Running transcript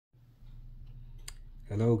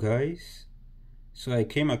Hello guys, so I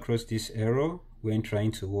came across this error when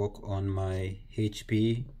trying to work on my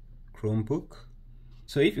HP Chromebook.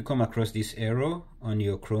 So if you come across this error on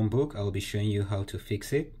your Chromebook, I'll be showing you how to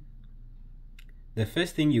fix it. The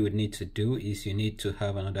first thing you would need to do is you need to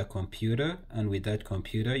have another computer, and with that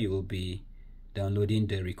computer you will be downloading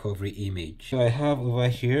the recovery image. So I have over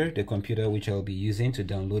here the computer which I'll be using to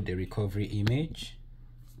download the recovery image.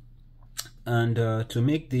 And to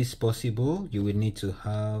make this possible, you will need to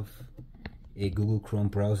have a Google Chrome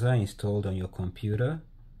browser installed on your computer.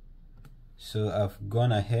 So I've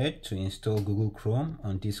gone ahead to install Google Chrome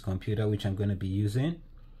on this computer which I'm going to be using,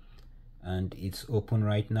 and it's open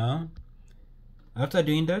right now. After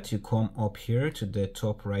doing that, you come up here to the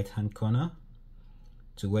top right hand corner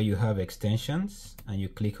to where you have extensions, and you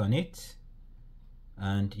click on it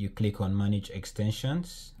and you click on manage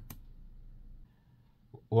extensions.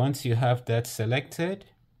 Once you have that selected,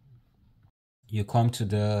 you come to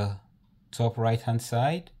the top right hand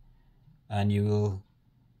side and you will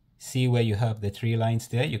see where you have the three lines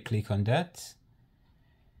there. You click on that,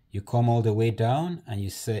 you come all the way down and you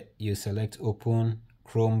select Open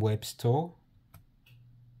Chrome Web Store.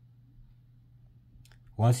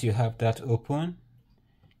 Once you have that open,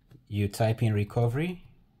 you type in recovery.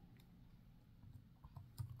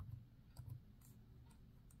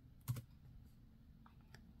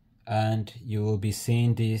 And you will be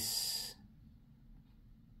seeing this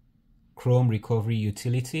Chrome recovery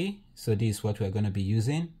utility. So this is what we're going to be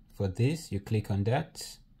using for this. You click on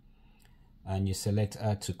that and you select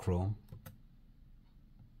add to Chrome,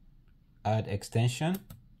 add extension.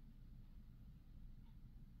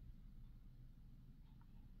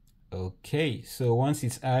 Okay, so once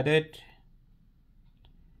it's added,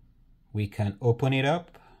 we can open it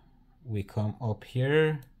up. We come up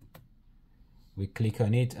here, we click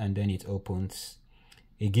on it, and then it opens.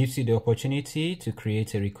 It gives you the opportunity to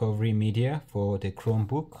create a recovery media for the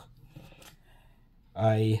Chromebook.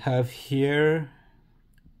 I have here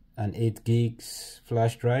an 8 gigs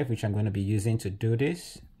flash drive which I'm going to be using to do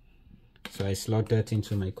this. So I slot that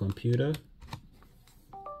into my computer.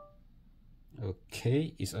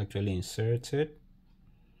 Okay, it's actually inserted.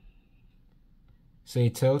 So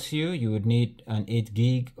it tells you you would need an 8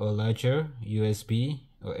 gig or larger USB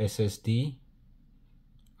or SSD.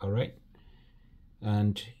 Alright,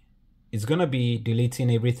 and it's gonna be deleting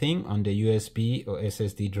everything on the USB or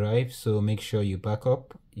SSD drive, so make sure you back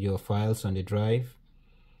up your files on the drive.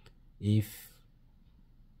 If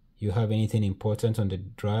you have anything important on the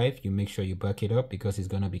drive, you make sure you back it up because it's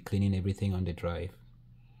gonna be cleaning everything on the drive.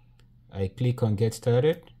 I click on get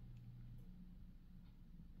started.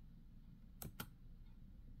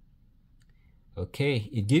 Okay,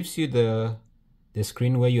 it gives you the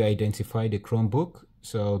screen where you identify the Chromebook.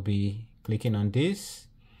 So I'll be clicking on this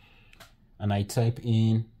and I type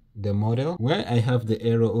in the model. Where I have the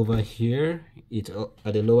arrow over here, it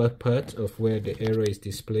at the lower part of where the arrow is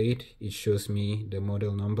displayed, it shows me the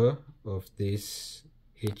model number of this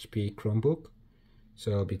HP Chromebook.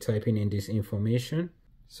 So I'll be typing in this information.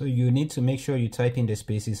 So you need to make sure you type in the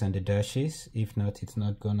spaces and the dashes. If not, it's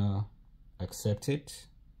not gonna accept it.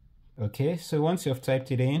 Okay, so once you've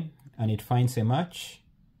typed it in and it finds a match,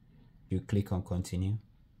 you click on continue.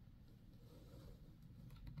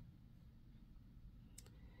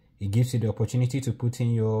 It gives you the opportunity to put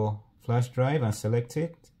in your flash drive and select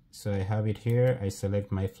it. So I have it here. I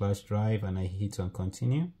select my flash drive and I hit on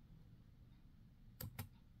continue.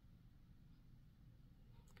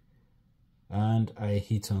 And I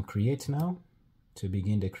hit on create now to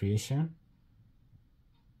begin the creation.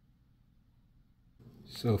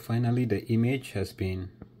 So finally the image has been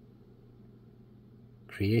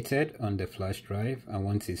created on the flash drive, and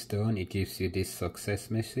once it's done it gives you this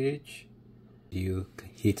success message. You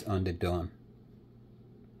hit on the done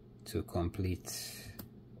to complete.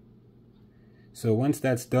 So once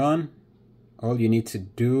that's done, all you need to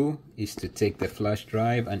do is to take the flash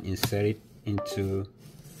drive and insert it into,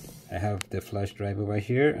 I have the flash drive over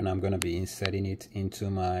here and I'm going to be inserting it into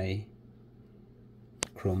my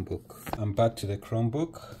Chromebook. I'm back to the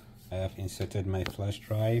Chromebook. I have inserted my flash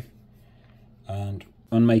drive, and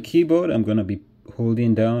on my keyboard I'm going to be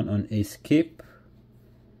holding down on escape,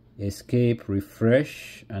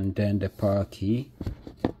 refresh, and then the power key.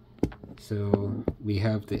 So we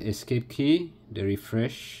have the escape key, the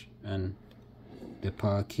refresh, and the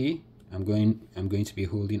power key. I'm going to be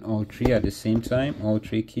holding all three at the same time, all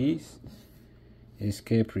three keys.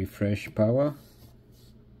 Escape, refresh, power.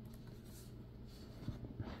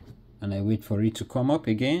 And I wait for it to come up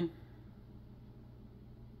again.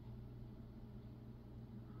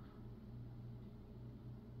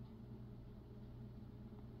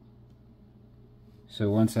 So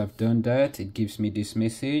once I've done that, it gives me this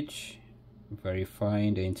message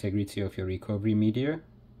verifying the integrity of your recovery media.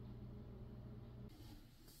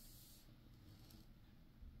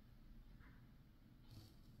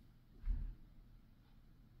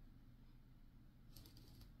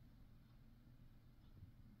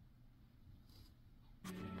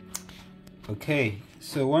 Okay,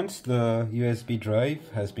 so once the USB drive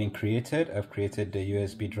has been created, I've created the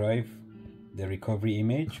USB drive, the recovery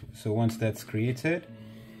image. So once that's created,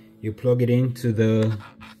 you plug it into the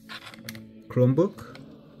Chromebook.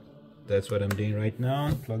 That's what I'm doing right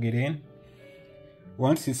now. Plug it in.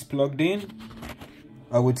 Once it's plugged in,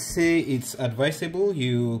 I would say it's advisable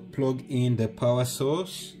you plug in the power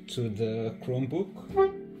source to the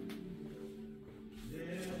Chromebook.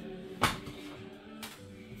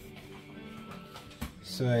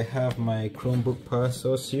 So I have my Chromebook power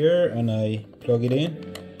source here and I plug it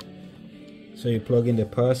in. So you plug in the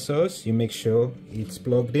power source, you make sure it's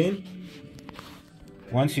plugged in.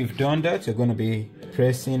 Once you've done that, you're going to be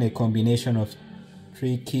pressing a combination of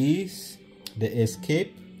 3 keys: the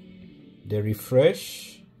escape, the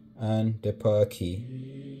refresh, and the power key.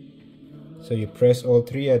 So you press all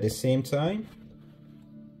 3 at the same time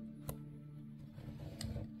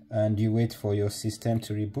and you wait for your system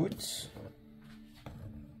to reboot.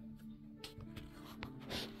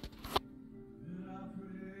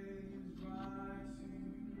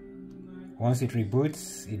 Once it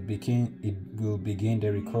reboots, it will begin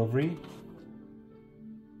the recovery.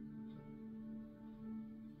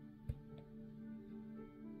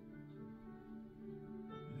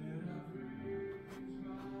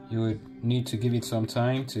 You would need to give it some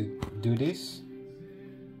time to do this.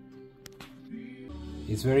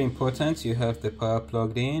 It's very important you have the power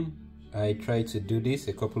plugged in. I tried to do this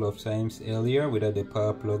a couple of times earlier without the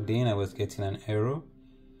power plugged in. I was getting an error.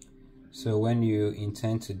 So when you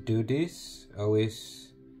intend to do this,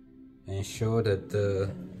 always ensure that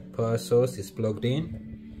the power source is plugged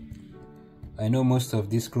in. I know most of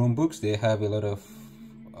these Chromebooks, they have a lot of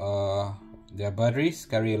their batteries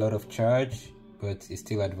carry a lot of charge, but it's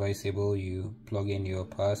still advisable you plug in your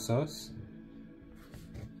power source.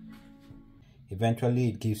 Eventually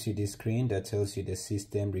it gives you this screen that tells you the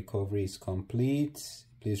system recovery is complete.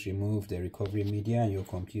 Please remove the recovery media and your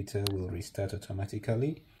computer will restart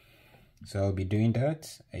automatically. So I'll be doing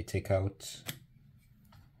that. I take out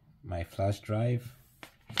my flash drive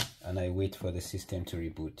and I wait for the system to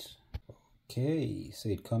reboot. Okay, so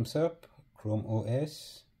it comes up, Chrome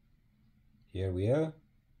OS. Here we are.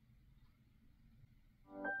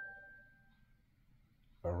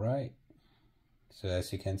 Alright, so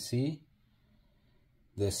as you can see,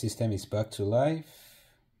 the system is back to life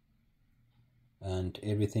and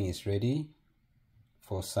everything is ready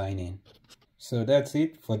for sign-in. So that's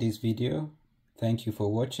it for this video. Thank you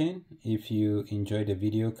for watching. If you enjoyed the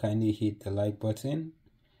video, kindly hit the like button.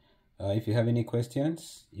 If you have any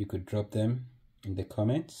questions, you could drop them in the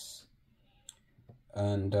comments.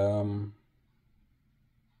 And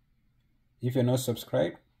if you're not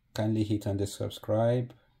subscribed, kindly hit on the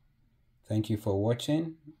subscribe. Thank you for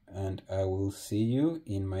watching and I will see you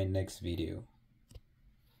in my next video.